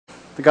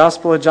The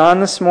Gospel of John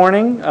this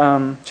morning,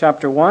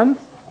 chapter 1,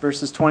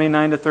 verses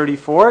 29 to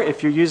 34.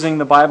 If you're using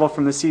the Bible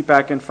from the seat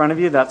back in front of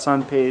you, that's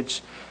on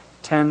page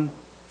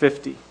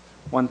 1050,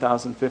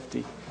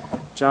 1050.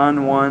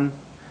 John 1,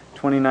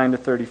 29 to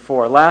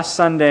 34. Last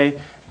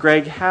Sunday,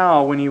 Greg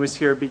Howe, when he was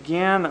here,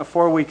 began a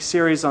 4-week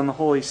series on the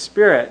Holy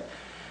Spirit.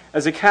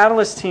 As a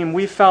Catalyst team,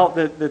 we felt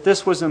that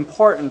this was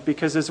important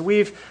because as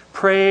we've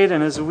prayed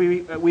and as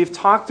we've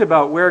talked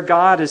about where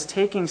God is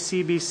taking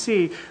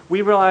CBC,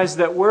 we realize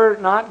that we're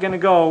not going to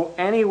go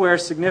anywhere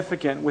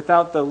significant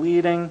without the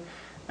leading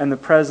and the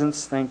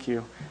presence, thank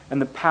you,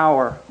 and the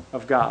power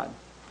of God.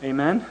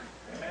 Amen?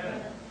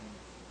 Amen.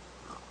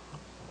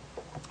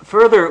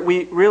 Further,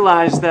 we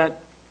realize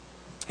that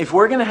if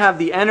we're going to have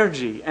the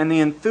energy and the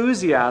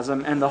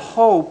enthusiasm and the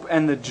hope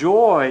and the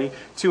joy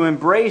to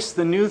embrace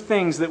the new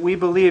things that we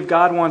believe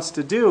God wants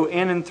to do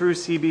in and through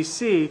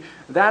CBC,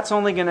 that's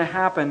only going to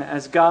happen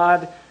as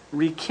God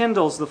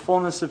rekindles the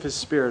fullness of His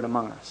Spirit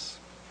among us.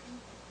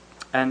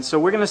 And so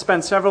we're going to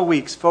spend several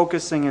weeks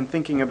focusing and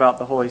thinking about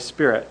the Holy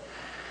Spirit.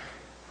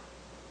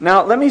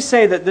 Now, let me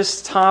say that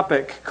this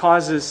topic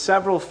causes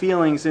several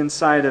feelings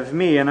inside of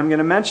me, and I'm going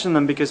to mention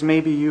them because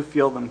maybe you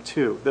feel them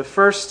too. The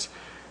first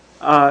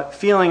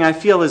feeling I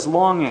feel is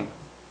longing.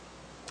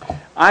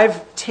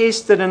 I've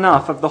tasted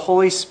enough of the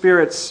Holy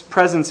Spirit's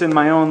presence in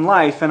my own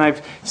life, and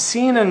I've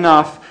seen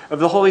enough of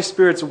the Holy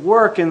Spirit's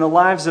work in the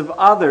lives of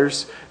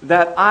others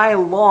that I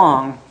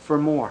long for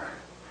more.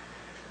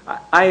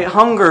 I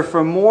hunger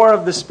for more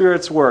of the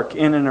Spirit's work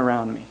in and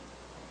around me.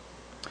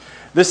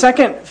 The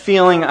second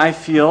feeling I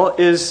feel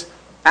is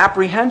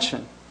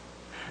apprehension,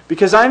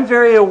 because I'm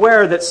very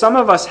aware that some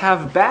of us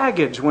have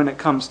baggage when it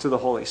comes to the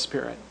Holy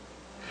Spirit.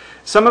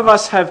 Some of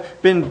us have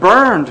been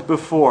burned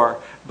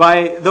before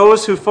by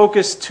those who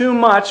focus too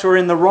much or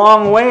in the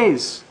wrong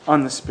ways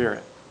on the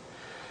Spirit.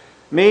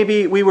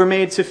 Maybe we were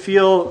made to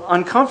feel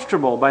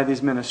uncomfortable by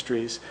these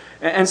ministries.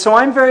 And so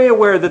I'm very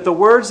aware that the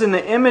words and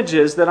the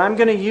images that I'm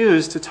going to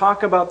use to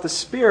talk about the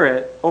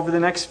Spirit over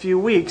the next few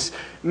weeks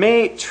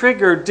may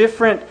trigger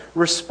different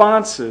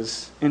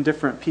responses in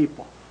different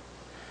people.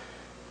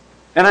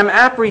 And I'm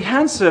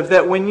apprehensive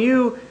that when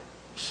you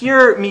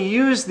hear me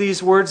use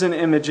these words and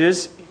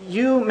images,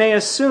 you may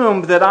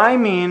assume that I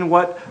mean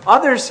what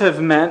others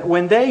have meant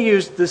when they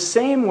used the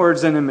same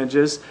words and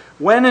images,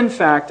 when in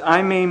fact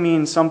I may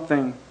mean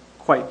something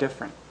quite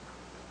different.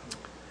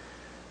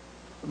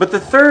 But the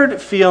third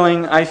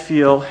feeling I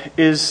feel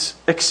is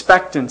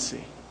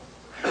expectancy.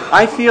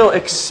 I feel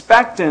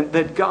expectant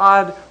that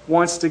God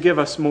wants to give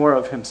us more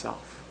of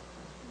Himself.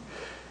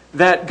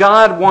 That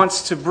God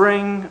wants to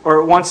bring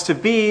or wants to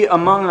be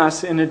among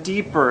us in a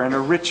deeper and a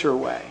richer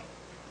way.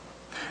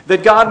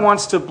 That God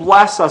wants to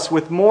bless us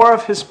with more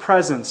of His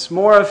presence,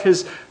 more of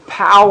His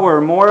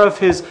power, more of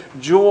His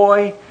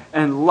joy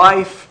and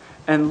life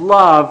and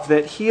love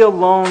that He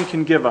alone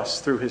can give us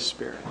through His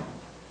Spirit.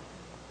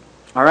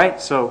 All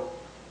right, so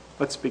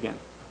let's begin.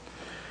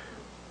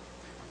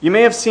 You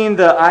may have seen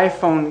the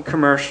iPhone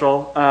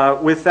commercial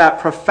with that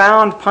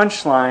profound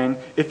punchline,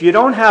 if you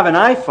don't have an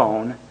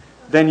iPhone,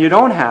 then you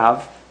don't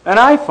have an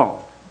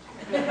iPhone.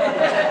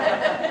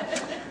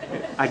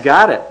 I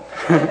got it.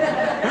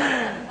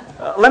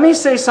 Let me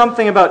say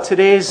something about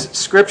today's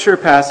scripture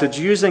passage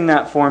using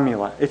that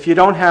formula. If you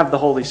don't have the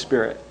Holy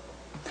Spirit.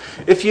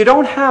 If you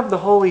don't have the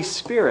Holy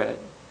Spirit,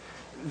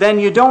 then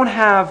you don't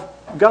have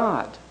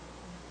God.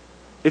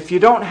 If you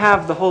don't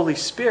have the Holy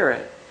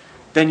Spirit,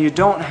 then you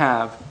don't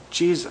have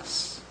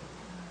Jesus.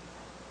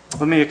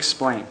 Let me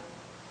explain.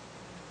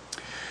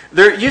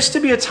 There used to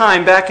be a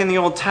time back in the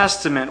Old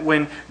Testament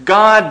when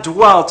God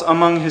dwelt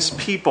among His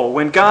people.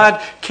 When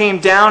God came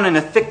down in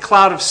a thick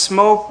cloud of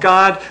smoke,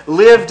 God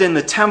lived in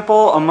the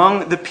temple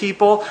among the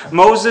people.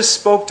 Moses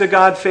spoke to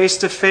God face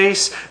to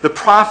face. The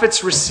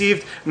prophets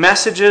received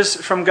messages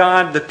from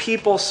God. The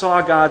people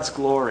saw God's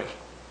glory.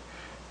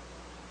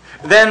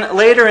 Then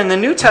later in the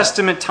New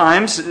Testament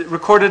times,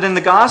 recorded in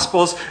the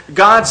Gospels,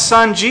 God's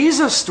Son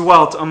Jesus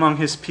dwelt among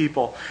His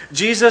people.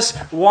 Jesus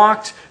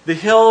walked the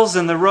hills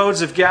and the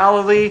roads of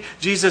Galilee.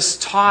 Jesus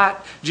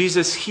taught.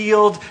 Jesus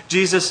healed.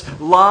 Jesus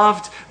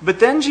loved. But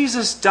then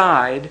Jesus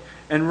died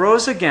and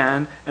rose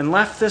again and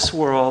left this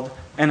world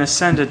and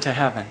ascended to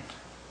heaven.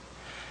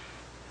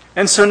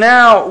 And so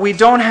now we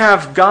don't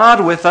have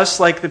God with us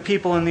like the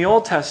people in the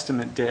Old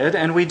Testament did,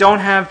 and we don't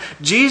have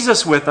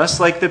Jesus with us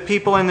like the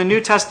people in the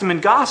New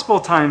Testament gospel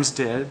times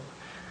did,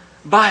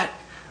 but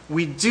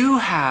we do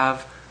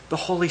have the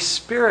Holy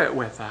Spirit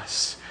with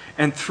us.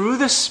 And through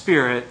the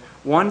Spirit,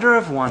 wonder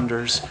of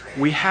wonders,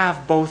 we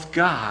have both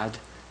God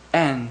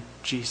and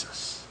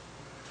Jesus.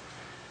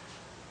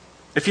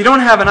 If you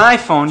don't have an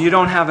iPhone, you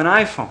don't have an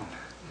iPhone.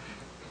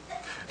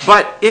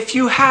 But if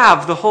you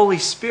have the Holy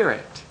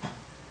Spirit,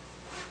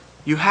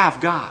 you have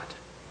God,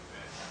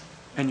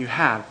 and you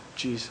have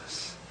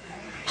Jesus.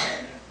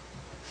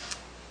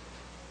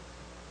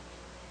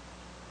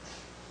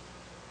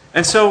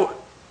 And so,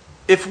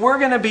 if we're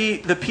going to be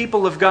the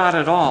people of God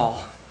at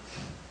all,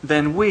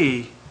 then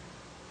we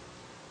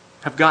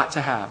have got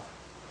to have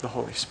the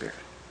Holy Spirit.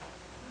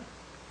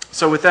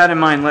 So with that in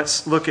mind,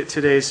 let's look at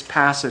today's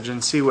passage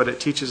and see what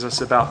it teaches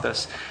us about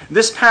this.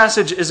 This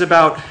passage is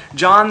about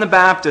John the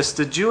Baptist,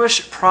 the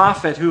Jewish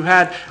prophet who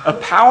had a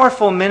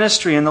powerful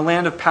ministry in the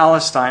land of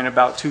Palestine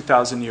about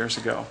 2,000 years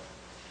ago.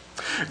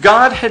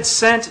 God had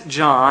sent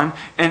John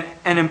and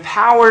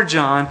empowered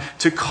John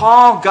to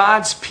call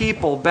God's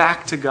people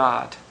back to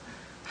God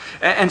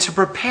and to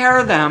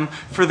prepare them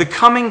for the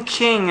coming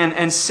King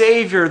and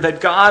Savior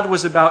that God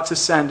was about to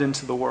send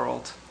into the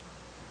world.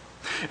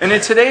 And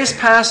in today's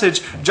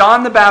passage,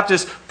 John the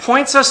Baptist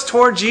points us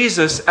toward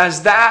Jesus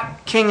as that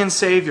King and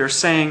Savior,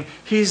 saying,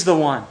 He's the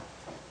one.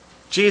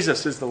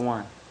 Jesus is the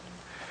one.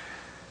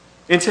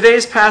 In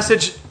today's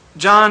passage,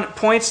 John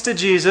points to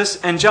Jesus,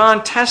 and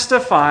John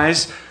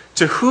testifies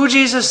to who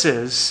Jesus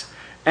is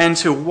and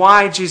to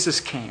why Jesus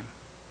came.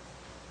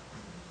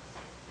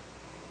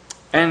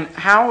 And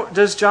how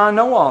does John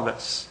know all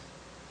this?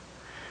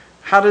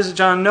 How does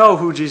John know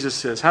who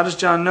Jesus is? How does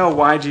John know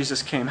why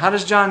Jesus came? How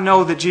does John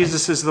know that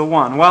Jesus is the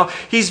one? Well,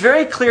 he's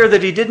very clear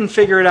that he didn't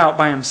figure it out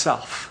by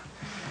himself.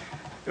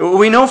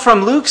 We know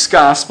from Luke's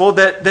gospel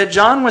that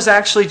John was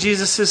actually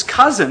Jesus'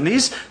 cousin.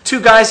 These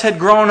two guys had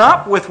grown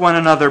up with one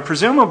another,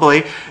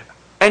 presumably,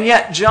 and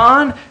yet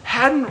John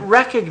hadn't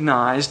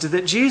recognized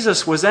that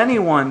Jesus was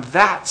anyone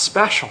that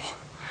special.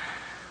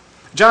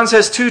 John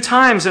says 2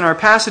 times in our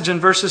passage in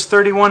verses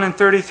 31 and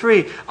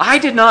 33, I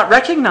did not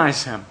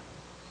recognize him.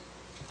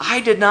 I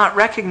did not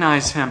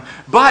recognize him.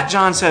 But,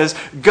 John says,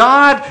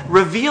 God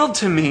revealed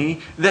to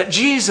me that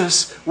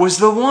Jesus was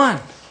the one.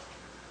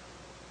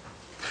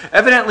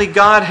 Evidently,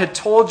 God had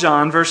told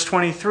John, verse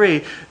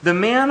 23, the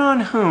man on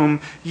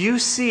whom you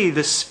see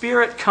the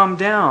Spirit come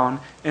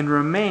down and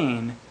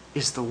remain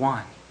is the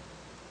one.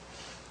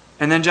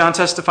 And then John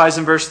testifies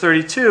in verse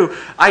 32,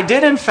 I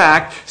did in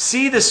fact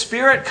see the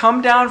Spirit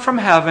come down from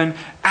heaven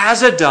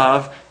as a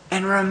dove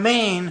and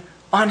remain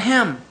on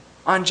him,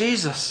 on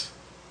Jesus.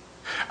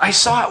 I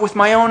saw it with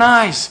my own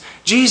eyes.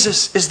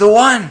 Jesus is the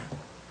one.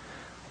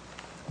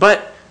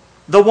 But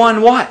the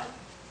one what?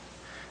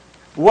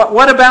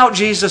 What about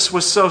Jesus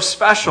was so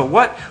special?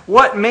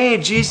 What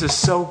made Jesus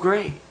so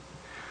great?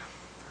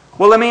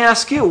 Well, let me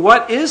ask you,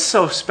 what is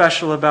so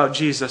special about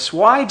Jesus?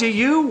 Why do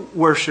you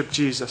worship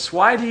Jesus?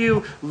 Why do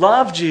you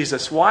love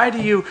Jesus? Why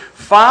do you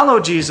follow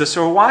Jesus?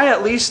 Or why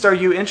at least are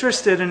you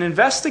interested in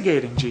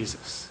investigating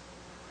Jesus?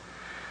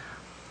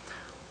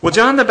 Well,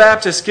 John the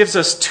Baptist gives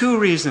us 2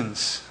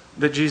 reasons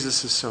that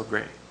Jesus is so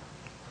great.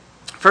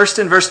 First,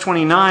 in verse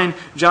 29,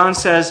 John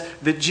says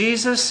that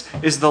Jesus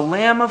is the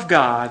Lamb of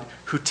God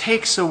who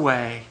takes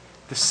away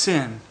the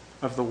sin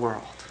of the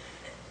world.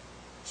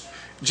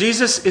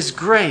 Jesus is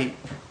great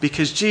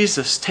because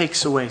Jesus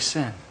takes away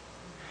sin.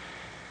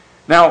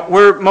 Now,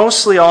 we're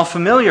mostly all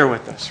familiar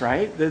with this,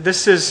 right?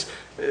 This is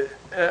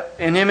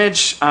an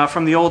image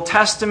from the Old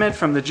Testament,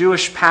 from the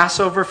Jewish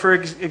Passover, for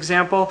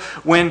example,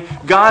 when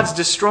God's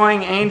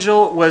destroying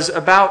angel was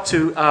about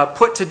to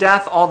put to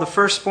death all the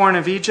firstborn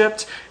of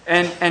Egypt,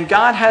 and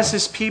God has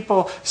his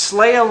people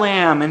slay a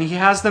lamb, and he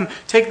has them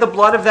take the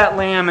blood of that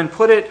lamb and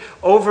put it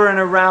over and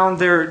around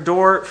their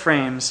door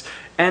frames.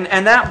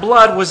 And that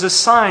blood was a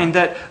sign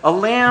that a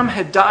lamb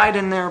had died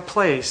in their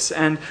place,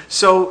 and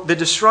so the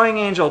destroying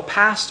angel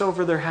passed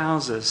over their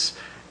houses,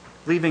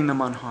 leaving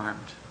them unharmed.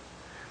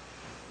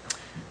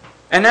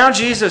 And now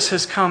Jesus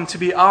has come to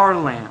be our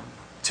lamb,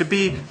 to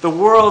be the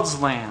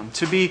world's lamb,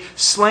 to be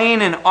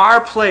slain in our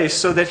place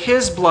so that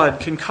his blood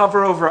can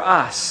cover over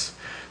us,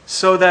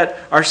 so that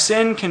our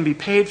sin can be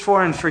paid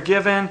for and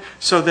forgiven,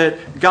 so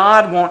that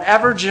God won't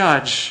ever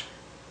judge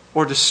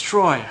or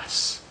destroy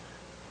us,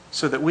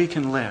 so that we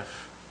can live.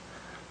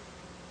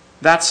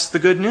 That's the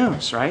good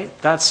news, right?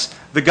 That's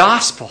the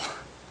gospel.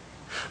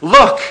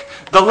 Look,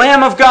 the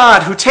Lamb of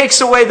God who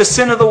takes away the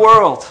sin of the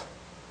world.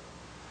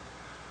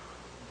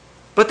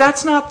 But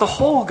that's not the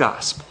whole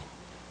gospel.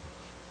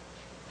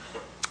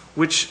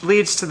 Which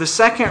leads to the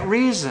second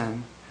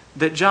reason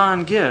that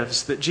John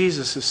gives that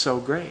Jesus is so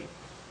great.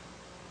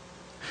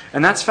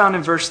 And that's found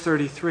in verse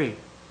 33.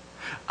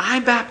 I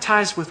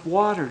baptize with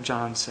water,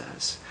 John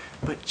says,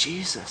 but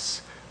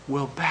Jesus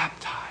will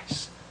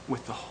baptize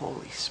with the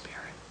Holy Spirit.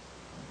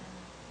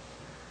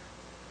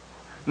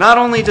 Not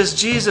only does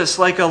Jesus,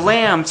 like a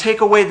lamb,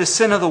 take away the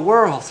sin of the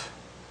world,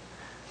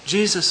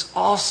 Jesus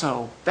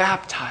also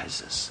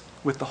baptizes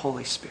with the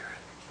Holy Spirit.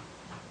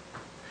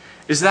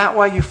 Is that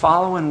why you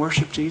follow and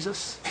worship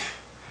Jesus?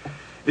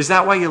 Is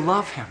that why you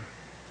love him?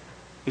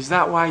 Is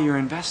that why you're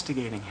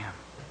investigating him?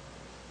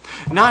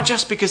 Not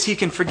just because he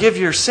can forgive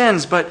your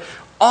sins, but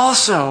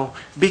also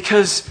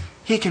because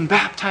he can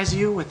baptize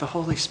you with the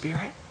Holy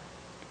Spirit.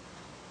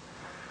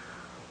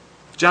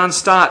 John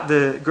Stott,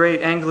 the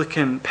great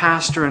Anglican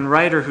pastor and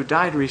writer who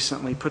died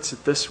recently, puts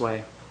it this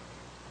way.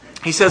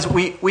 He says,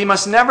 we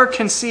must never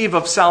conceive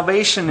of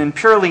salvation in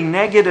purely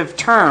negative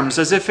terms,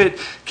 as if it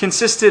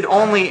consisted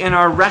only in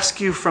our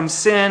rescue from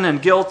sin and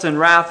guilt and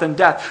wrath and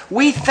death.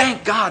 We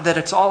thank God that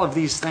it's all of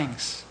these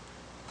things.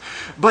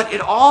 but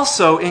it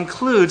also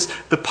includes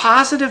the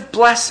positive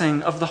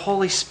blessing of the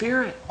Holy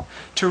Spirit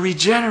to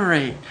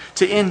regenerate,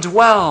 to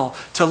indwell,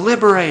 to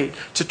liberate,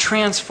 to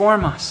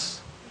transform us.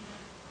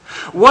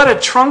 What a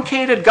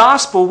truncated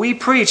gospel we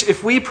preach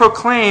if we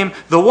proclaim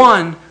the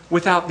one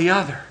without the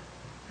other.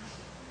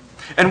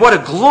 And what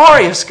a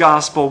glorious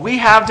gospel we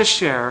have to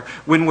share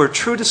when we're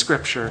true to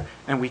Scripture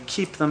and we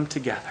keep them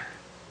together.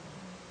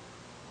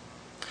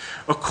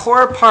 A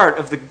core part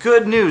of the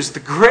good news, the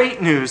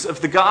great news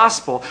of the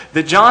gospel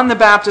that John the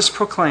Baptist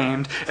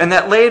proclaimed and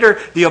that later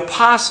the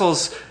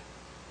apostles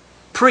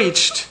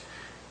preached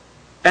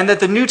and that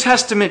the New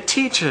Testament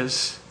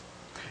teaches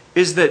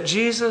is that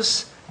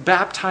Jesus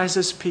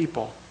baptizes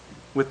people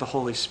with the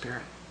Holy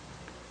Spirit.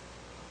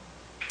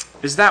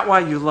 Is that why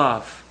you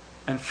love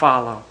and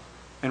follow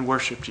and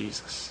worship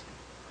Jesus?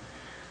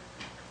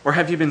 Or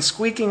have you been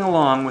squeaking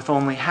along with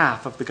only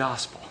half of the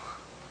gospel?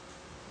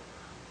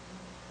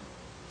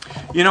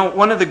 You know,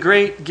 one of the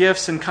great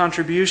gifts and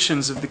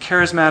contributions of the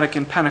charismatic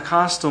and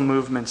Pentecostal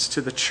movements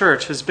to the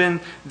church has been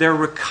their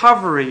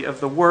recovery of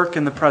the work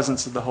and the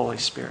presence of the Holy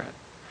Spirit.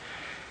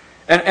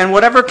 And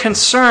whatever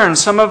concern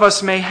some of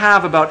us may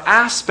have about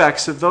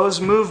aspects of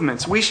those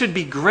movements, we should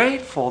be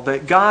grateful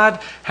that God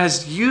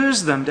has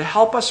used them to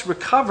help us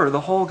recover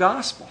the whole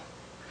gospel.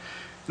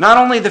 Not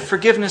only the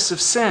forgiveness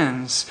of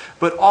sins,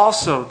 but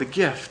also the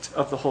gift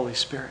of the Holy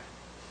Spirit.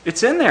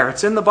 It's in there.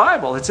 It's in the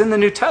Bible. It's in the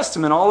New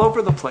Testament all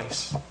over the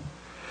place.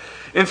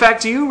 In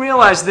fact, do you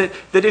realize that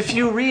if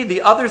you read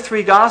the other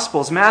three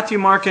Gospels, Matthew,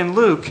 Mark, and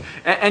Luke,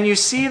 and you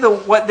see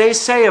what they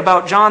say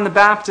about John the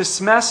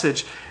Baptist's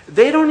message,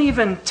 they don't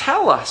even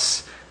tell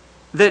us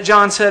that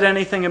John said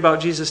anything about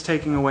Jesus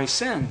taking away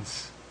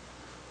sins.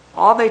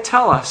 All they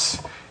tell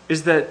us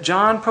is that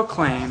John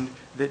proclaimed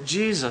that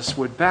Jesus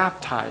would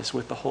baptize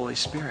with the Holy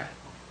Spirit.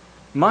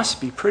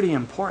 Must be pretty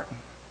important.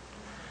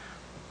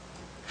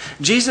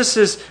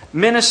 Jesus'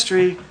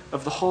 ministry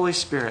of the Holy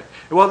Spirit.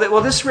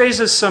 Well, this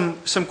raises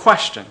some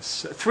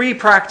questions. Three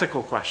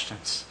practical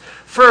questions.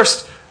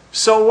 First,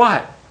 so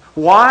what?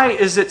 Why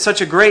is it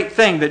such a great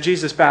thing that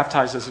Jesus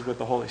baptizes us with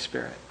the Holy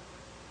Spirit?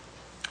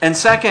 And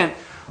second,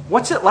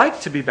 what's it like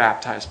to be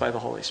baptized by the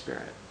Holy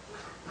Spirit?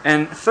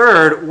 And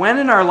third, when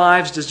in our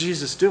lives does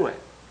Jesus do it?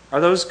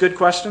 Are those good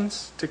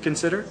questions to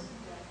consider?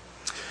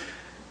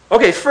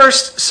 Okay,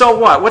 first, so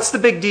what? What's the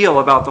big deal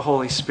about the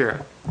Holy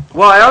Spirit?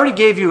 Well, I already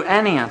gave you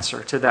an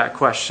answer to that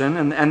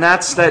question, and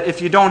that's that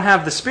if you don't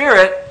have the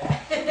Spirit,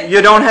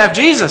 you don't have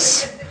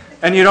Jesus,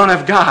 and you don't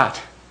have God.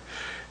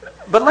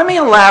 But let me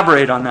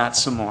elaborate on that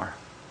some more.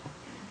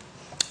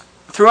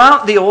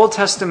 Throughout the Old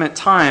Testament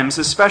times,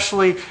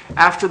 especially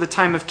after the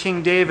time of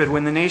King David,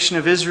 when the nation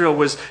of Israel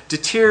was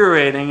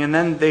deteriorating and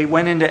then they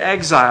went into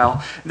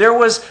exile, there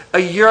was a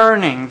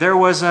yearning, there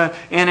was an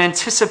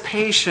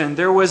anticipation,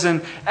 there was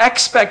an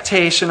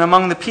expectation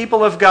among the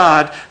people of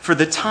God for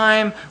the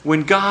time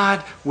when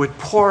God would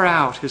pour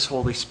out His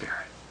Holy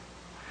Spirit.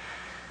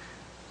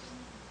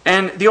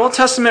 And the Old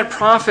Testament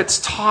prophets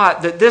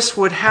taught that this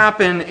would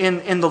happen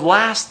in the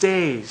last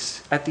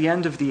days, at the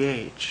end of the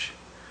age.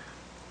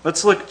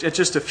 Let's look at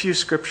just a few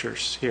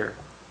scriptures here.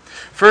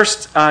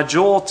 First,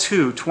 Joel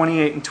 2,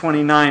 28 and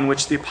 29,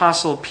 which the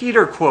Apostle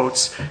Peter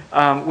quotes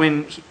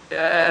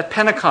at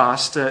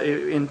Pentecost,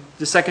 in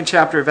the second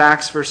chapter of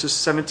Acts, verses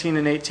 17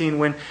 and 18,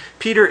 when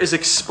Peter is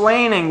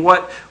explaining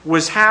what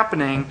was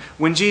happening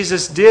when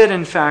Jesus did,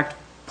 in fact,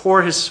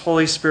 pour His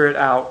Holy Spirit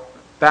out,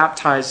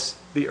 baptize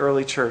the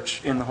early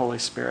church in the Holy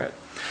Spirit.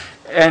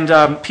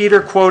 And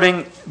Peter,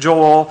 quoting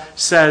Joel,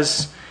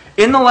 says,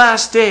 "In the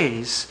last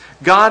days,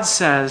 God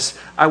says,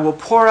 I will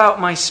pour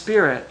out my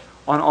Spirit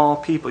on all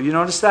people." You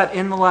notice that?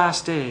 In the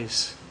last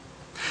days.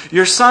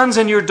 "Your sons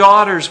and your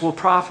daughters will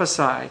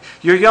prophesy.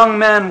 Your young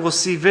men will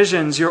see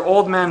visions. Your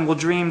old men will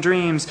dream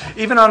dreams.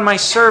 Even on my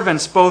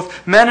servants, both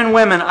men and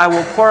women, I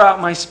will pour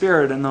out my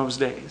Spirit in those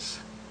days."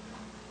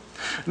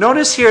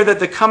 Notice here that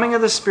the coming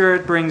of the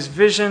Spirit brings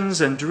visions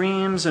and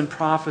dreams and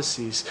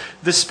prophecies.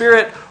 The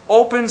Spirit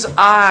opens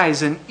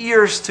eyes and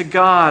ears to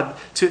God,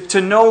 to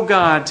know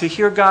God, to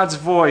hear God's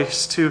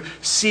voice, to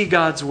see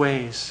God's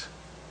ways.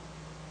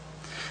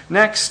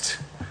 Next,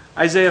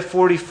 Isaiah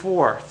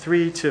 44,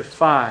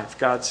 3-5,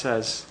 God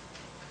says,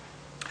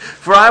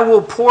 "For I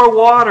will pour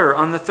water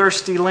on the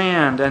thirsty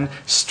land and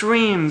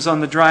streams on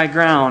the dry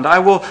ground. I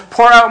will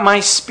pour out my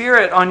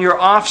Spirit on your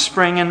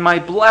offspring and my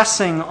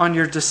blessing on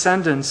your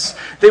descendants.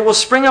 They will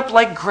spring up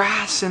like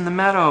grass in the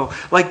meadow,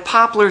 like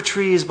poplar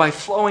trees by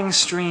flowing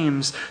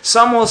streams.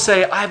 Some will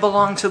say, 'I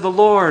belong to the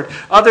Lord.'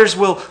 Others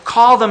will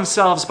call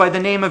themselves by the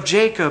name of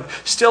Jacob.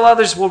 Still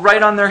others will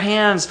write on their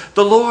hands,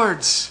 'The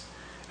Lord's,'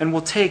 and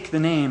will take the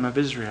name of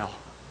Israel."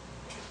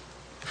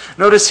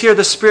 Notice here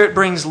the Spirit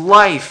brings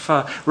life,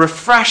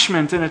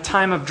 refreshment in a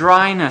time of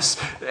dryness.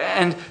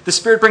 And the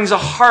Spirit brings a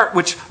heart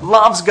which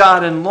loves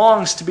God and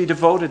longs to be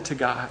devoted to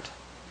God.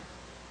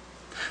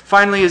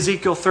 Finally,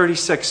 Ezekiel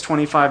 36,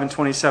 25 and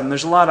 27.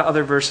 There's a lot of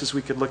other verses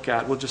we could look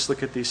at. We'll just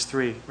look at these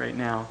three right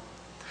now.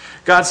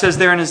 God says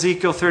there in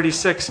Ezekiel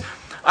 36,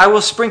 I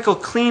will sprinkle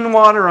clean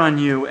water on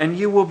you, and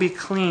you will be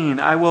clean.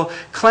 I will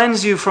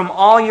cleanse you from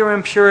all your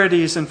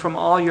impurities and from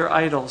all your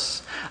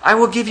idols. I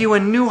will give you a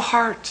new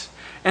heart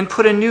and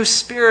put a new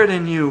spirit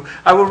in you.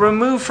 I will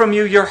remove from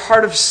you your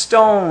heart of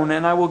stone,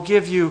 and I will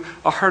give you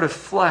a heart of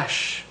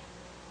flesh.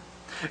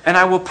 And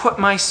I will put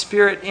my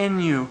spirit in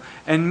you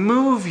and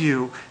move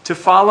you to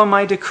follow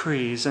my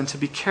decrees and to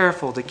be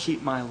careful to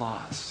keep my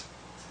laws.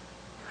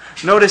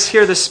 Notice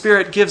here the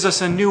Spirit gives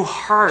us a new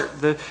heart.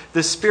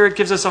 The Spirit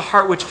gives us a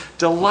heart which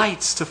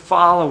delights to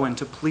follow and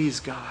to please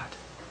God.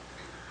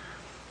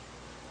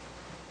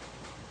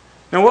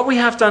 Now, what we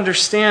have to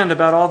understand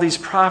about all these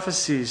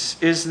prophecies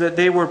is that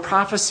they were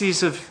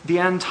prophecies of the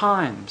end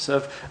times,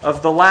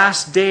 of the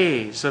last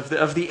days,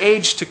 of the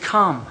age to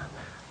come,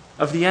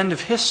 of the end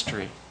of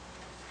history.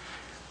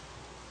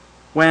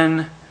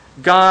 When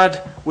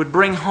God would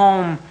bring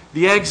home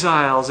the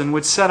exiles and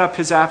would set up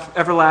his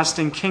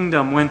everlasting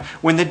kingdom,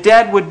 when the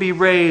dead would be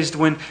raised,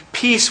 when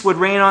peace would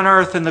reign on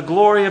earth and the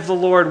glory of the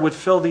Lord would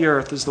fill the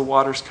earth as the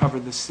waters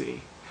covered the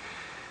sea.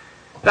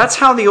 That's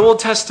how the Old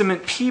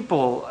Testament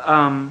people,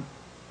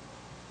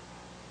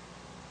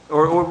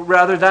 or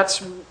rather that's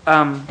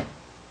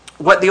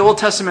what the Old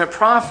Testament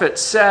prophet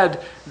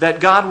said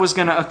that God was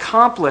going to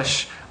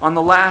accomplish on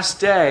the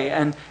last day.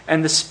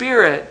 And the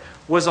Spirit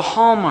was a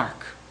hallmark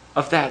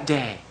of that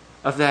day,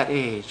 of that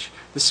age.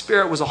 The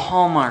Spirit was a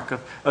hallmark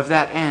of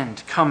that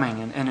end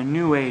coming and a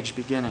new age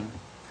beginning.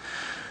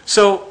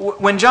 So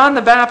when John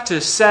the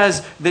Baptist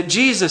says that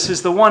Jesus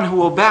is the one who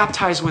will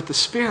baptize with the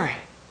Spirit,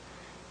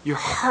 your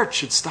heart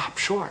should stop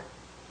short.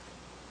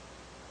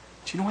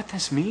 Do you know what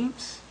this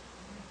means?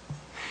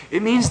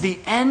 It means the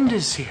end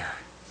is here.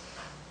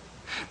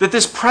 That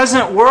this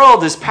present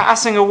world is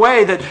passing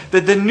away, that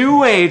the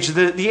new age,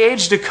 the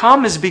age to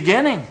come is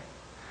beginning.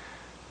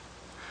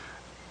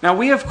 Now,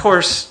 we, of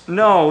course,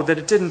 know that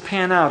it didn't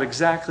pan out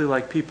exactly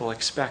like people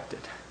expected.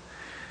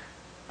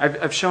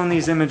 I've shown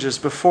these images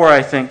before,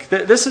 I think.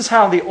 This is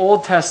how the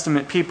Old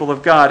Testament people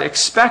of God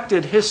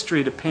expected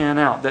history to pan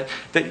out.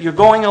 That you're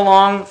going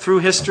along through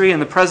history in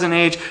the present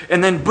age,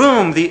 and then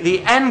boom,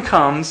 the end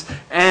comes,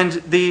 and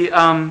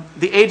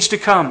the age to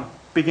come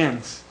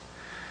begins.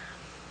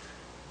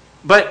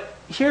 But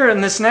here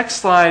in this next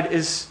slide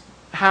is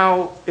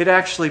how it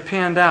actually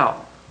panned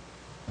out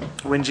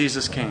when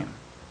Jesus came.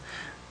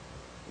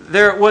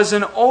 There was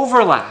an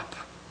overlap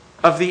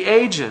of the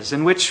ages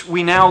in which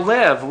we now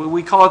live.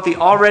 We call it the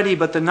already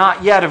but the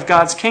not yet of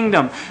God's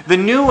kingdom. The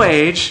new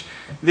age,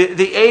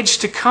 the age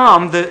to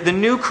come, the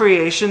new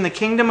creation, the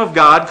kingdom of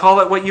God,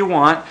 call it what you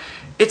want,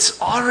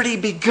 it's already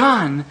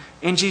begun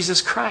in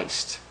Jesus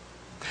Christ.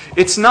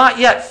 It's not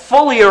yet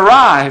fully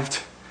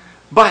arrived,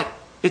 but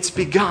it's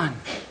begun.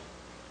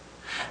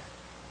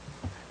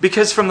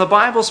 Because from the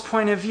Bible's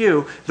point of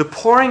view, the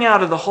pouring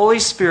out of the Holy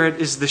Spirit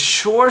is the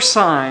sure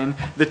sign,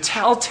 the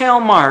telltale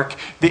mark,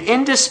 the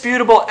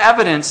indisputable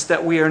evidence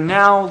that we are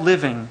now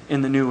living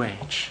in the new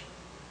age.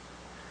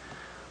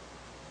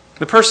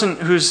 The person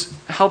who's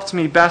helped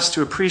me best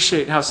to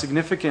appreciate how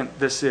significant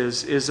this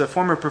is a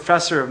former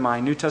professor of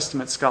mine, New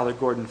Testament scholar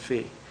Gordon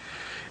Fee.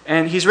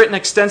 And he's written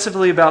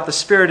extensively about the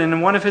Spirit. And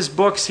in one of his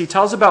books, he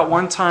tells about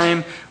one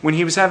time when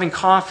he was having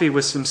coffee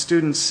with some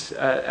students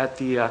at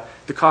the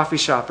coffee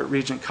shop at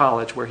Regent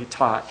College where he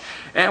taught.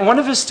 And one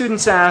of his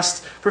students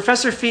asked,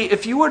 Professor Fee,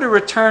 if you were to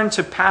return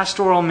to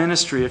pastoral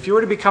ministry, if you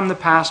were to become the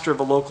pastor of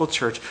a local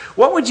church,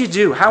 what would you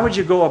do? How would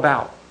you go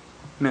about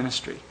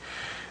ministry?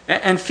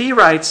 And Fee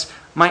writes,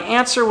 my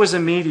answer was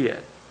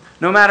immediate.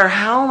 No matter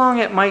how long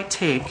it might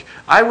take,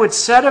 I would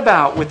set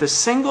about with a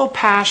single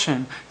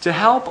passion to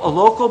help a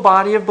local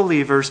body of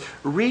believers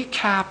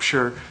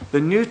recapture the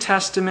New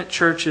Testament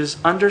church's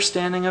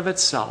understanding of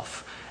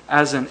itself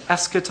as an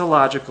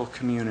eschatological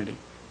community.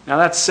 Now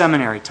that's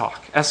seminary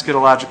talk,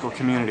 eschatological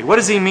community. What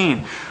does he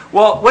mean?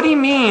 Well, what he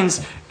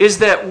means is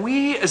that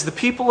we, as the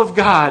people of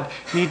God,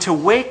 need to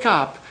wake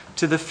up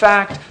to the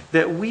fact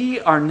that we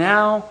are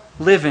now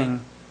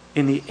living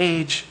in the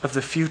age of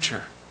the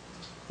future.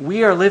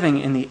 We are living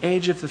in the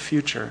age of the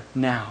future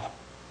now.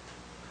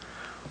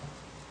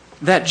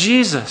 That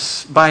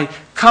Jesus, by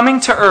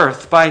coming to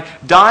earth, by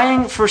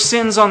dying for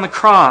sins on the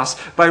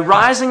cross, by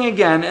rising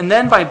again, and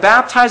then by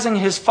baptizing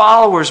his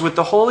followers with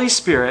the Holy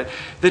Spirit,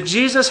 that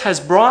Jesus has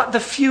brought the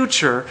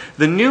future,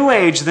 the new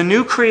age, the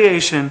new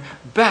creation,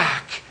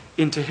 back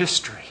into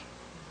history.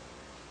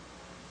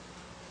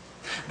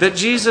 That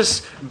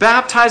Jesus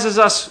baptizes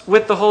us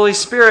with the Holy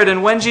Spirit,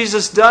 and when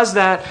Jesus does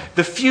that,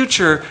 the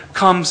future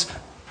comes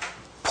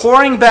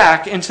pouring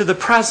back into the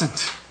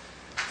present,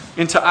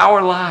 into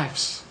our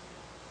lives.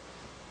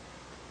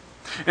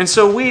 And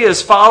so we,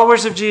 as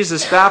followers of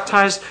Jesus,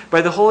 baptized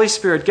by the Holy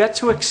Spirit, get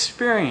to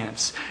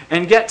experience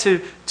and get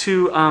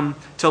to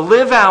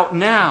live out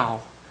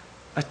now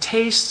a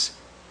taste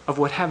of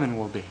what heaven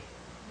will be.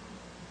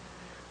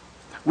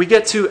 We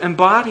get to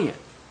embody it.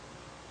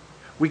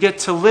 We get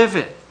to live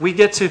it. We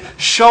get to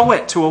show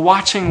it to a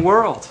watching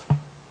world.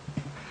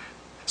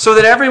 So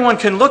that everyone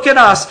can look at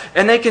us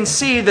and they can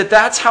see that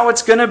that's how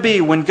it's going to be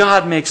when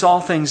God makes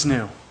all things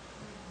new.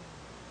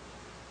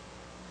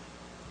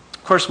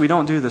 Of course, we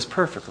don't do this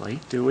perfectly,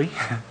 do we?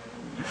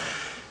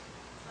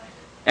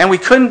 And we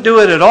couldn't do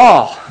it at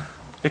all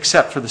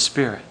except for the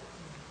Spirit.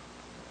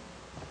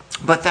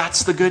 But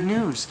that's the good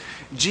news.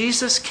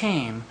 Jesus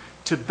came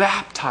to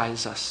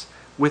baptize us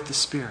with the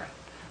Spirit.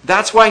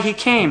 That's why He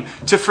came,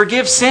 to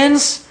forgive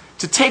sins,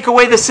 to take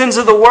away the sins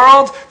of the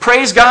world.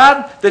 Praise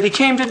God that He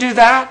came to do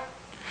that.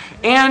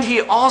 And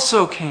He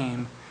also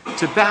came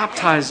to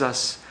baptize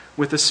us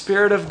with the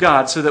Spirit of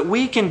God so that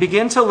we can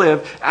begin to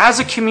live as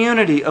a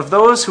community of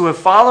those who have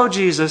followed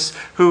Jesus,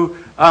 who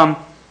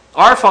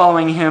are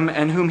following Him,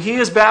 and whom He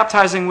is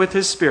baptizing with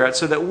His Spirit,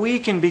 so that we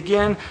can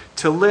begin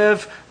to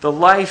live the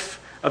life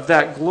of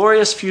that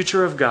glorious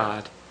future of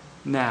God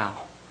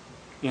now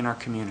in our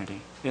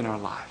community, in our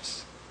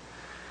lives.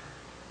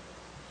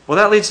 Well,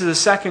 that leads to the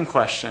second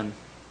question.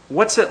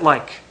 What's it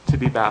like to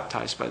be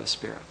baptized by the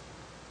Spirit?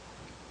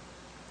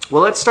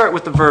 Well, let's start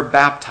with the verb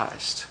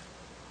baptized.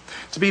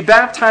 To be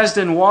baptized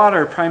in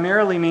water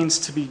primarily means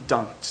to be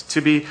dunked, to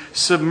be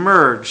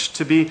submerged,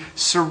 to be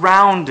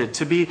surrounded,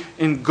 to be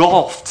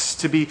engulfed,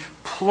 to be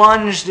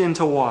plunged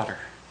into water.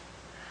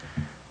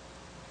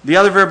 The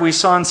other verb we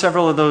saw in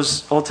several of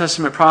those Old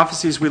Testament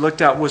prophecies we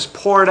looked at was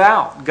poured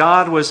out.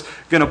 God was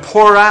going to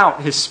pour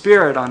out His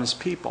Spirit on His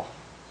people.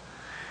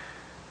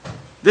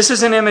 This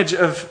is an image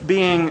of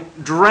being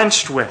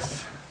drenched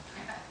with.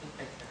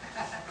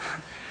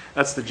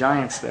 That's the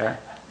Giants there.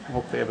 I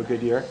hope they have a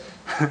good year.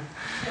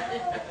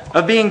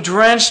 Of being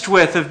drenched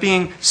with, of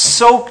being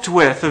soaked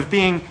with, of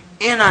being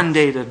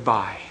inundated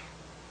by.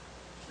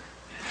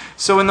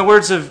 So in the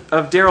words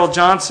of Darrell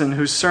Johnson,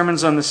 whose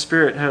Sermons on the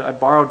Spirit I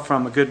borrowed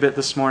from a good bit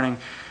this morning,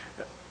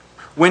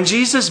 when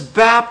Jesus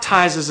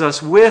baptizes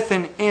us with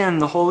and in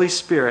the Holy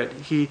Spirit,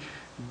 He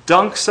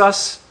dunks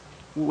us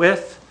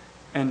with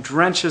and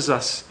drenches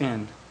us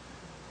in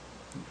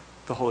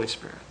the Holy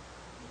Spirit.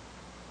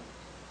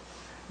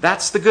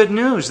 That's the good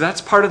news.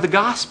 That's part of the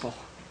gospel.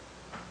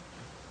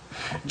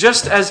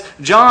 Just as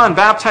John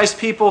baptized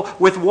people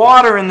with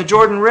water in the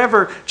Jordan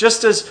River,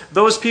 just as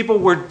those people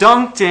were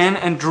dunked in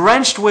and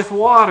drenched with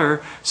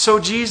water, so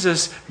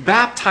Jesus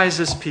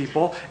baptizes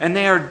people and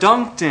they are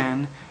dunked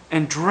in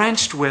and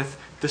drenched with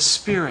the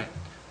Spirit,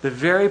 the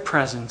very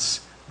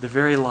presence, the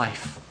very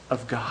life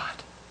of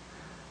God.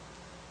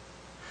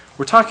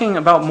 We're talking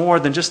about more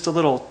than just a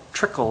little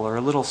trickle or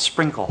a little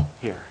sprinkle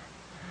here.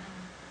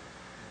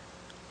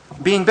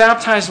 Being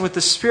baptized with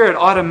the Spirit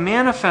ought to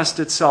manifest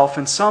itself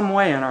in some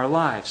way in our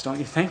lives, don't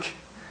you think?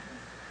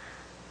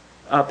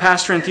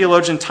 Pastor and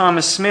theologian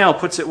Thomas Smale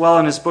puts it well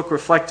in his book,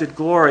 Reflected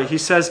Glory. He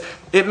says,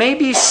 it may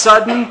be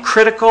sudden,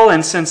 critical,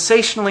 and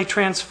sensationally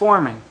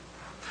transforming,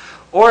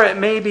 or it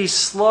may be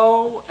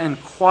slow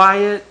and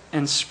quiet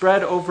and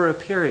spread over a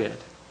period.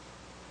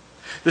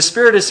 The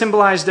Spirit is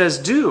symbolized as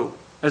dew,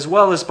 as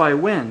well as by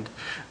wind.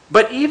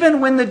 But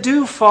even when the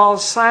dew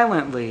falls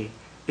silently,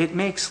 it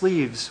makes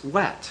leaves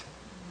wet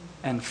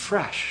and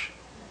fresh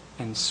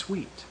and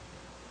sweet.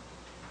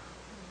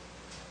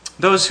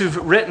 Those who've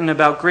written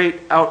about great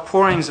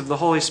outpourings of the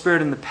Holy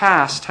Spirit in the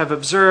past have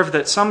observed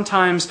that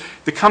sometimes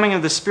the coming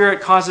of the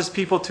Spirit causes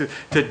people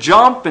to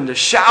jump and to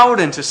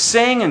shout and to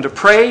sing and to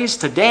praise,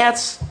 to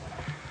dance.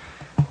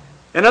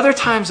 And other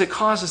times it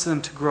causes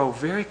them to grow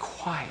very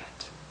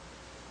quiet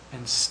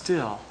and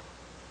still,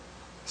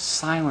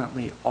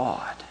 silently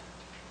awed.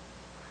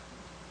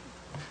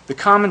 The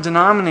common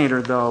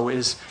denominator, though,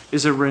 is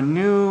a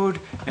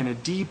renewed and a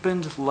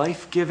deepened,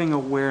 life-giving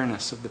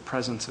awareness of the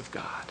presence of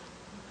God.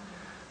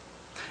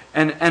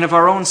 And of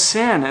our own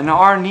sin and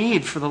our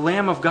need for the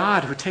Lamb of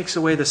God who takes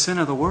away the sin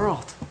of the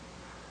world.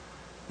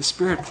 The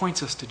Spirit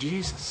points us to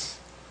Jesus.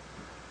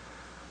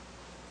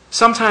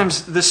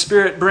 Sometimes the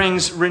Spirit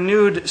brings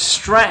renewed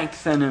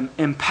strength and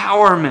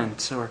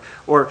empowerment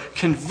or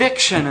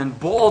conviction and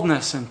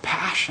boldness and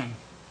passion.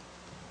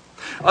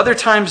 Other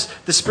times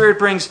the Spirit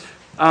brings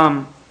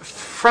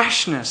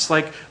freshness,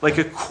 like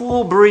a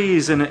cool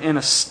breeze in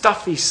a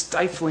stuffy,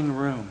 stifling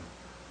room.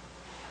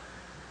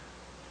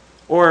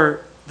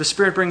 Or the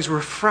Spirit brings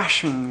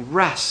refreshing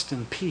rest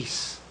and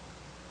peace.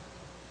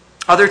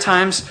 Other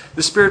times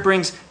the Spirit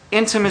brings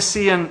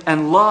intimacy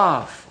and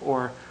love,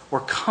 or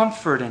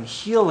comfort and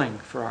healing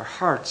for our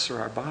hearts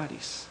or our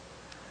bodies.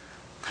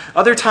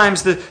 Other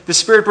times the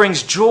Spirit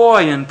brings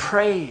joy and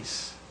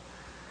praise.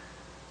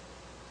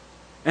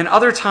 And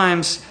other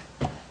times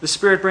the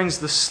Spirit brings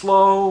the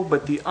slow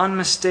but the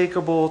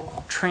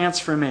unmistakable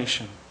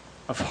transformation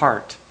of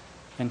heart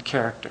and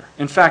character.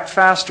 In fact,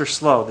 fast or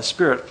slow, the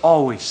Spirit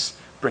always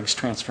brings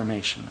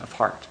transformation of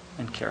heart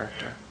and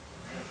character.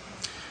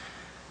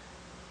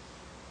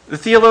 The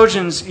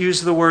theologians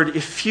use the word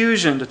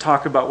effusion to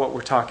talk about what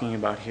we're talking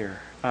about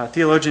here.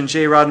 Theologian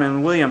J.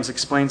 Rodman Williams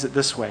explains it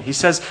this way. He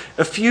says,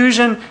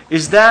 effusion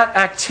is that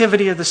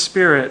activity of the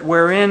Spirit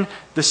wherein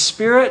the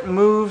Spirit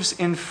moves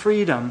in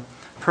freedom,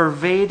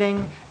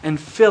 pervading and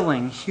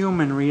filling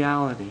human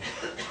reality.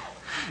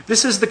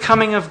 This is the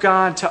coming of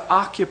God to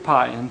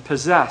occupy and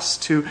possess,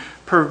 to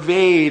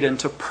pervade and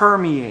to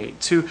permeate,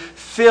 to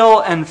fill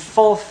and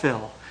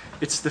fulfill.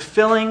 It's the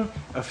filling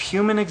of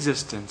human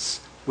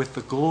existence with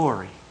the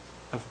glory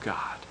of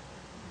God.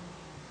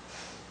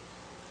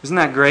 Isn't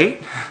that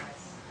great?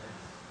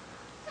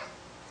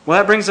 Well,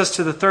 that brings us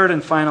to the third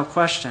and final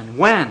question.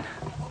 When?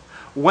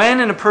 When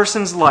in a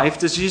person's life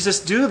does Jesus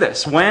do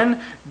this?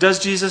 When does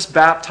Jesus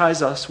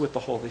baptize us with the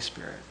Holy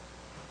Spirit?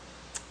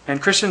 And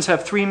Christians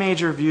have three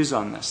major views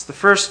on this. The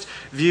first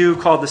view,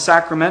 called the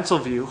sacramental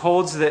view,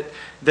 holds that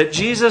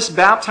Jesus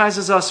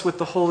baptizes us with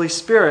the Holy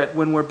Spirit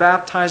when we're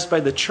baptized by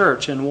the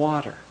church in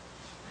water.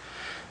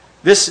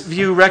 This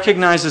view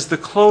recognizes the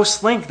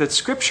close link that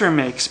Scripture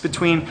makes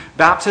between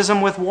baptism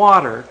with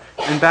water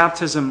and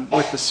baptism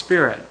with the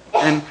Spirit.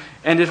 And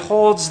it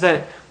holds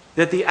that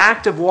the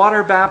act of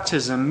water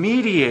baptism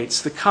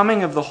mediates the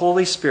coming of the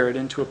Holy Spirit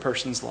into a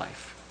person's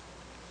life.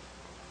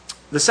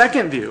 The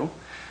second view,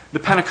 the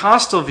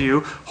Pentecostal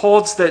view,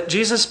 holds that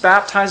Jesus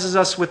baptizes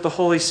us with the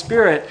Holy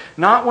Spirit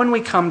not when we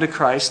come to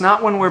Christ,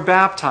 not when we're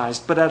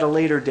baptized, but at a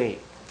later date.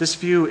 This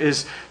view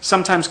is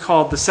sometimes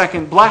called the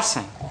second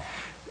blessing,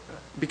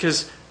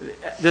 because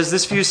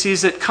this view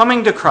sees that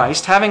coming to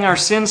Christ, having our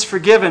sins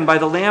forgiven by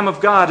the Lamb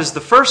of God, is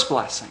the first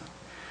blessing,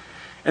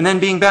 and then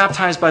being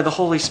baptized by the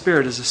Holy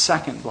Spirit is a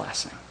second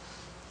blessing.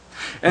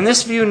 And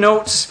this view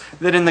notes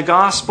that in the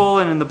Gospel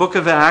and in the book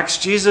of Acts,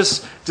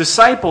 Jesus'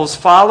 disciples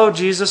followed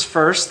Jesus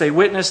first. They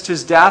witnessed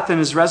his death and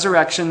his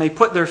resurrection. They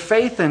put their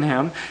faith in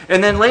him.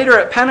 And then later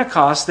at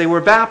Pentecost, they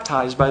were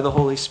baptized by the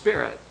Holy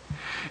Spirit.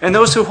 And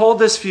those who hold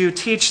this view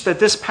teach that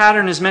this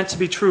pattern is meant to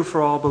be true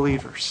for all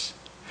believers.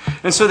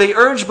 And so they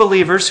urge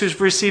believers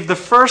who've received the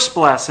first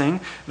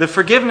blessing, the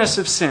forgiveness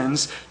of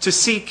sins, to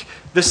seek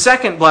the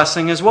second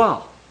blessing as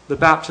well, the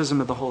baptism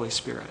of the Holy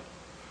Spirit.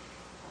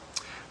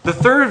 The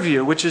third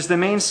view, which is the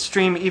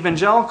mainstream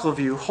evangelical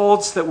view,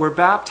 holds that we're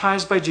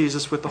baptized by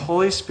Jesus with the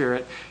Holy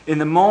Spirit in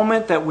the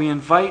moment that we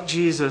invite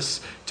Jesus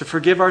to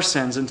forgive our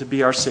sins and to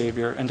be our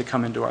Savior and to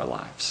come into our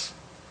lives.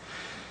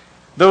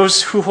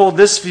 Those who hold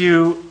this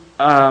view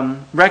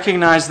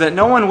recognize that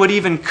no one would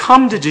even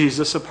come to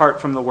Jesus apart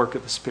from the work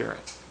of the Spirit.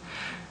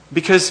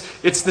 Because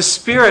it's the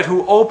Spirit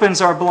who opens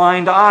our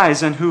blind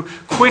eyes and who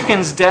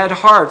quickens dead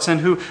hearts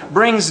and who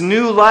brings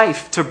new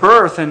life to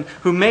birth and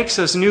who makes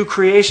us new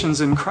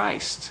creations in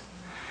Christ.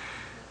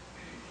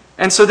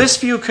 And so this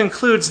view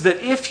concludes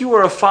that if you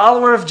are a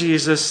follower of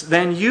Jesus,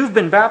 then you've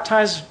been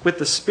baptized with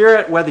the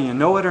Spirit whether you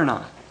know it or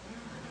not.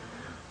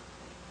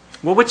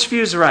 Well, which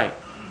view is right?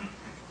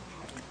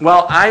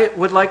 Well, I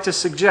would like to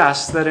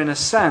suggest that in a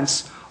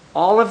sense,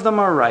 all of them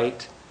are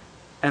right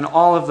and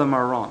all of them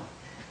are wrong.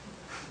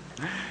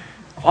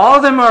 All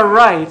of them are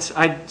right,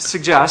 I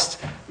suggest,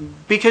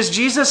 because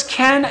Jesus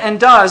can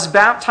and does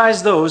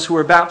baptize those who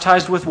are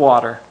baptized with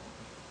water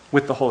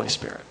with the Holy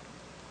Spirit.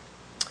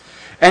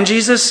 And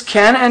Jesus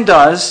can and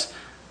does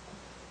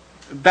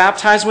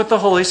baptize with the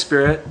Holy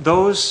Spirit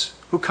those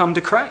who come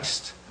to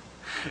Christ.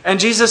 And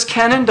Jesus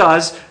can and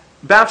does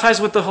baptize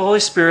with the Holy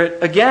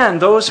Spirit, again,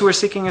 those who are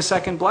seeking a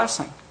second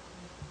blessing.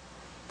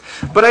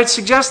 But I'd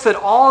suggest that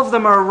all of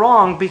them are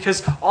wrong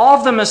because all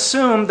of them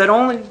assume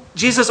that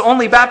Jesus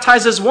only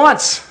baptizes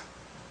once.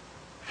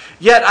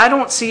 Yet I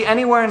don't see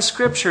anywhere in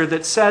Scripture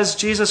that says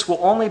Jesus will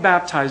only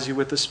baptize you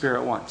with the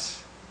Spirit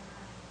once.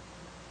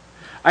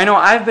 I know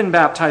I've been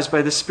baptized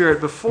by the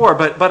Spirit before,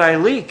 but I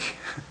leak.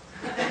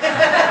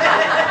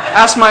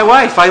 Ask my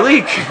wife, I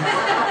leak.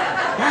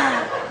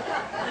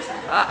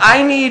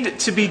 I need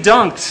to be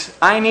dunked.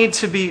 I need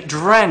to be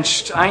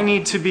drenched. I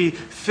need to be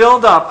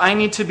filled up. I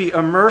need to be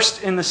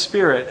immersed in the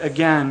Spirit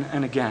again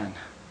and again.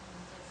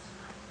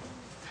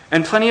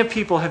 And plenty of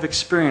people have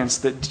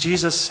experienced that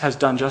Jesus has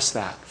done just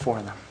that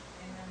for them.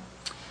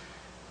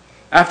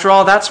 After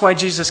all, that's why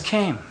Jesus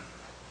came.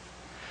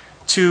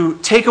 To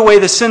take away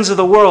the sins of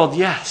the world,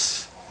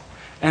 yes.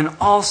 And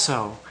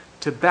also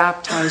to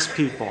baptize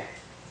people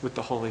with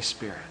the Holy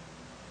Spirit.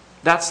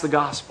 That's the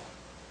gospel.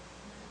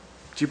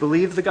 Do you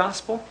believe the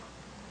gospel?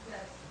 Yes.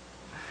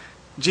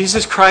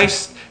 Jesus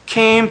Christ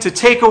came to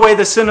take away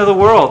the sin of the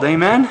world.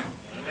 Amen?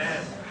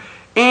 Amen.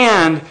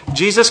 And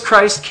Jesus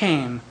Christ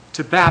came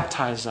to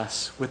baptize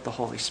us with the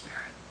Holy Spirit.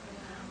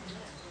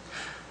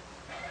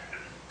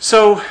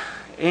 So,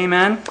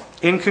 amen.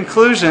 In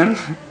conclusion,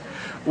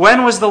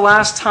 when was the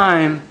last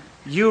time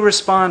you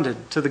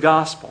responded to the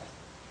gospel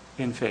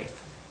in faith?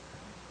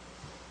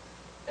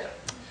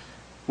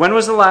 When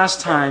was the last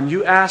time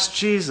you asked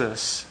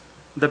Jesus,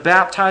 the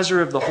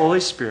baptizer of the Holy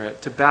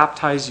Spirit, to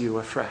baptize you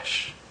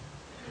afresh?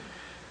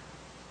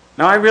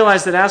 Now, I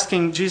realize that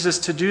asking Jesus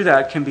to do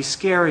that can be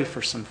scary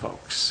for some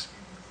folks.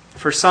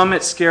 For some,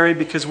 it's scary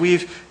because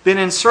we've been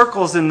in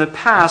circles in the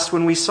past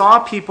when we saw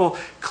people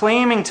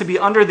claiming to be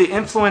under the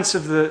influence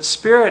of the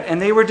Spirit,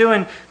 and they were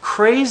doing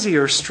crazy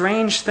or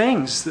strange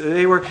things.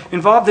 They were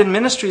involved in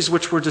ministries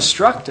which were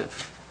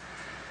destructive.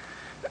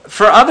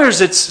 For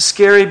others, it's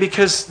scary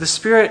because the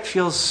Spirit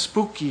feels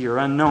spooky or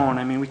unknown.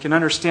 I mean, we can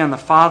understand the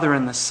Father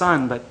and the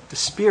Son, but the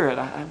Spirit,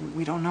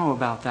 we don't know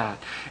about that.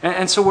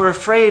 And so we're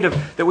afraid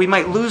that we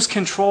might lose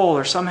control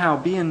or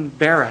somehow be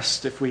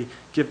embarrassed if we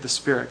give the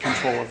Spirit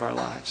control of our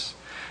lives.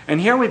 And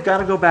here we've got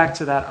to go back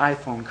to that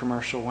iPhone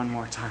commercial one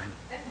more time.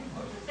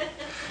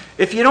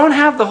 If you don't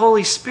have the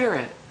Holy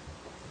Spirit,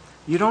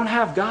 you don't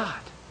have God.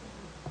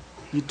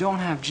 you don't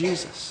have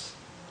Jesus.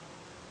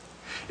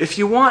 If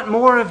you want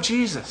more of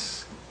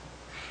Jesus,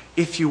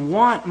 if you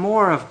want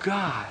more of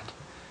God,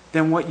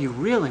 then what you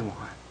really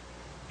want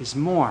is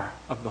more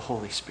of the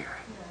Holy Spirit.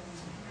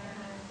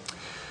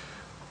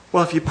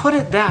 Well, if you put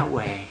it that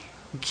way,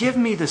 give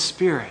me the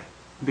Spirit,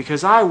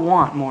 because I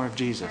want more of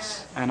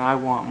Jesus and I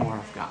want more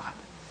of God.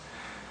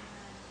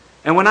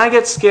 And when I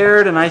get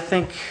scared and I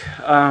think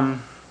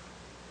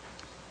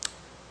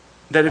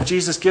that if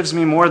Jesus gives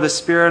me more of the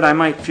Spirit, I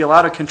might feel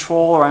out of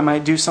control or I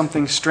might do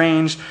something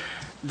strange,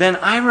 then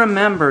I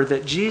remember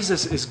that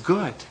Jesus is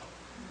good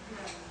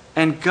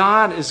and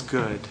God is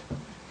good,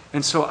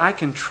 and so I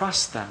can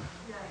trust them.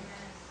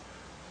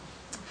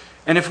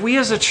 And if we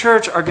as a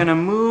church are going to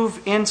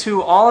move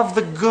into all of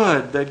the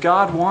good that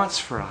God wants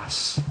for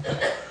us,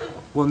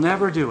 we'll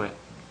never do it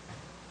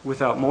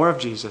without more of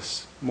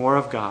Jesus, more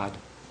of God,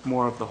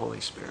 more of the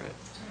Holy Spirit.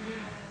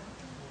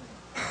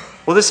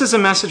 Well, this is a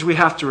message we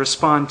have to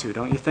respond to,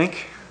 don't you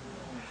think?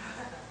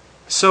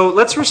 So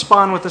let's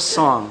respond with a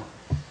song.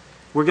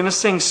 We're going to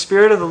sing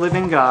Spirit of the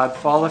Living God,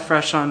 Fall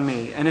Afresh on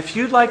Me. And if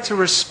you'd like to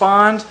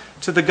respond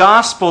to the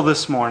gospel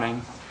this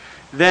morning,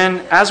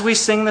 then as we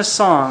sing this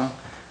song,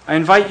 I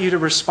invite you to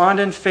respond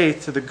in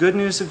faith to the good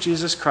news of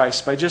Jesus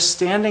Christ by just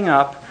standing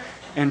up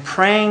and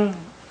praying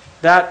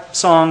that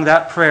song,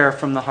 that prayer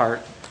from the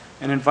heart,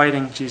 and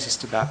inviting Jesus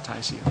to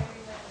baptize you.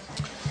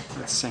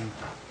 Let's sing.